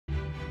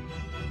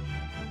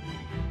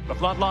The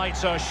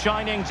floodlights are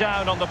shining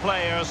down on the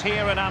players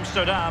here in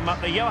Amsterdam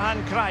at the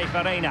Johan Cruyff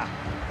Arena.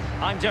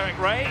 I'm Derek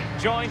Ray,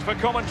 joined for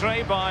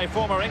commentary by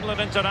former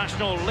England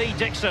international Lee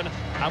Dixon,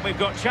 and we've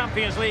got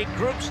Champions League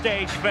group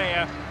stage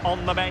fare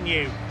on the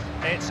menu.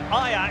 It's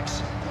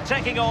Ajax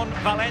taking on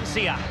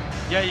Valencia.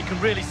 Yeah, you can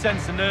really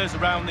sense the nerves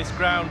around this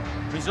ground.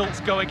 Results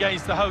go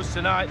against the hosts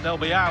tonight, they'll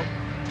be out.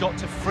 Got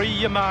to free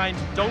your mind,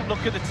 don't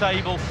look at the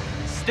table,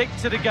 stick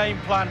to the game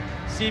plan,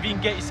 see if you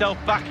can get yourself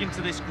back into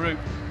this group.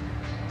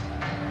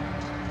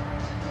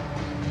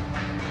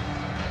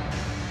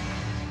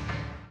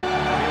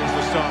 Here's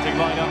the starting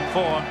lineup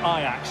for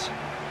Ajax.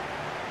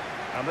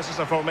 And this is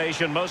a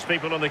formation most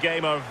people in the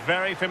game are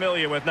very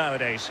familiar with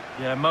nowadays.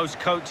 Yeah, most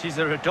coaches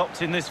are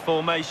adopting this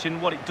formation.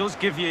 What it does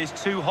give you is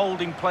two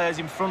holding players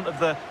in front of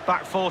the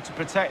back four to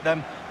protect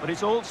them, but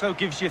it also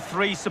gives you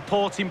three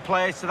supporting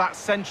players to that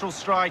central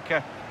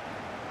striker.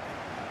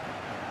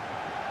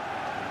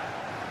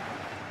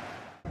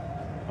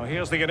 Well,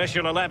 here's the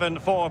initial 11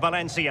 for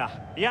Valencia.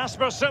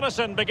 Jasper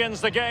Cillessen begins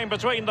the game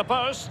between the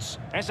posts.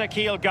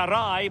 Ezequiel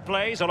Garay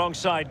plays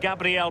alongside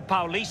Gabriel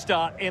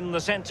Paulista in the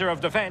centre of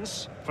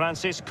defence.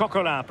 Francis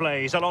Coquelin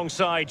plays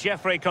alongside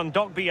Jeffrey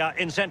Kondogbia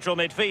in central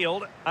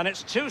midfield. And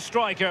it's two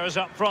strikers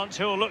up front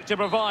who'll look to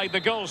provide the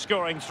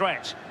goal-scoring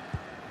threat.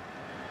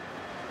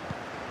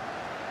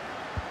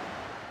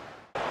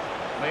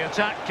 The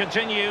attack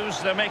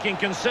continues. They're making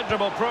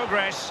considerable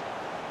progress.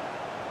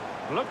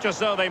 Looked as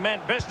though they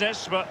meant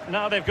business, but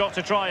now they've got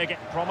to try again.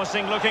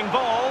 Promising looking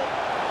ball.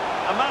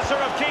 A matter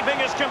of keeping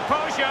his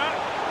composure.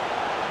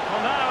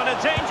 Well, now in a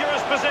dangerous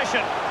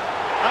position.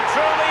 A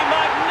truly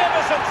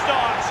magnificent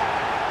start.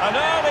 An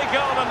early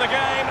goal in the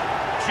game.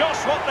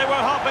 Just what they were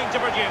hoping to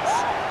produce.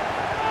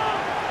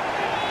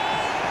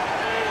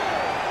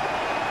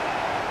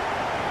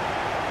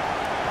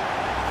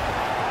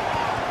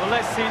 Well,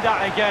 let's see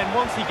that again.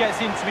 Once he gets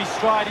into his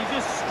stride, he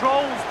just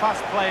strolls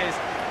past players.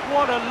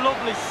 What a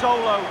lovely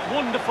solo,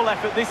 wonderful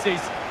effort this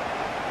is.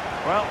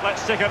 Well,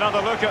 let's take another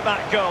look at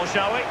that goal,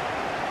 shall we?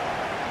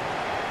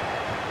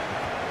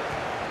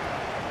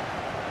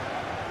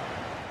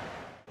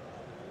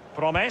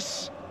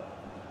 Promes.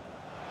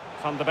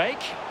 Van de Beek.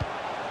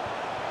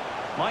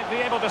 Might be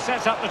able to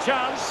set up the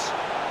chance.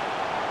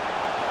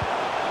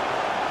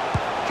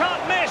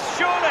 Can't miss,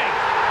 surely.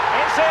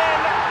 It's in.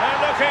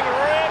 They're looking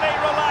really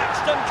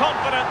relaxed and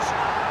confident,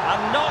 and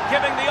not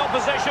giving the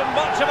opposition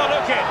much of a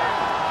look in.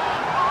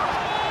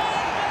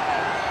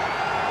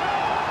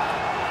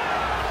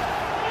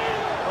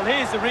 Well,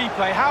 here's the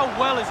replay. How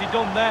well has he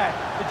done there?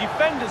 The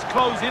defenders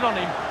close in on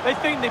him. They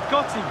think they've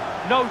got him.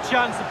 No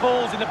chance, the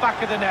ball's in the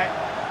back of the net.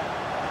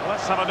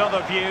 Let's have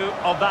another view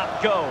of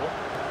that goal.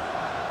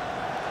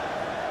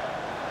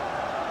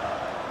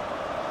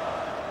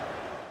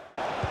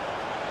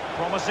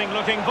 Promising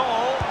looking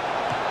ball.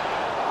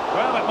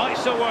 Well, it might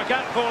still work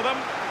out for them.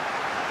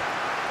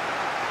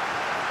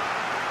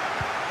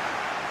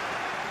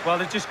 Well,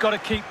 they've just got to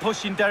keep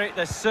pushing, Derek.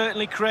 They're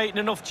certainly creating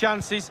enough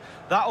chances.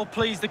 That'll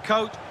please the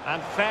coach.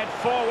 And fed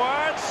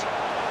forwards.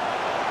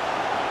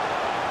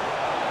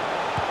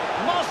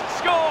 Must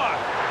score.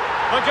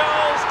 The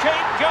goals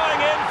keep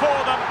going in for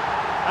them.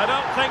 I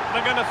don't think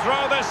they're going to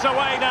throw this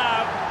away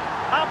now.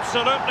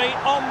 Absolutely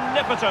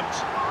omnipotent.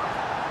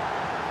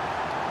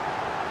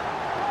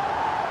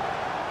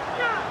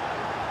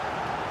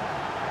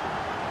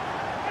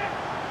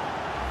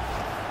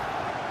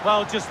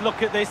 Well, just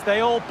look at this.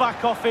 They all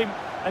back off him,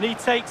 and he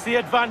takes the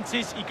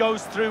advantage. He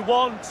goes through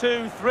 1,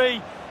 2,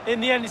 3. In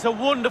the end, it's a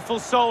wonderful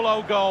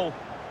solo goal.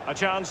 A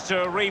chance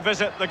to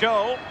revisit the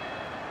goal.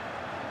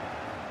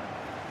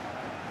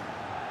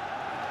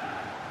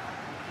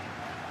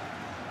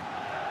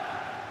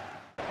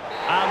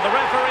 And the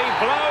referee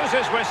blows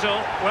his whistle.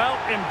 Well,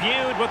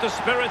 imbued with the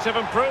spirit of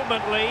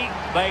improvement, Lee,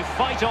 they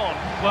fight on.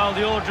 Well,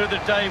 the order of the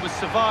day was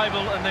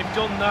survival, and they've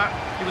done that.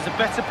 It was a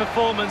better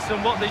performance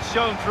than what they've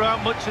shown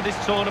throughout much of this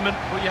tournament,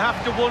 but you have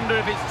to wonder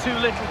if it's too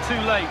little too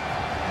late.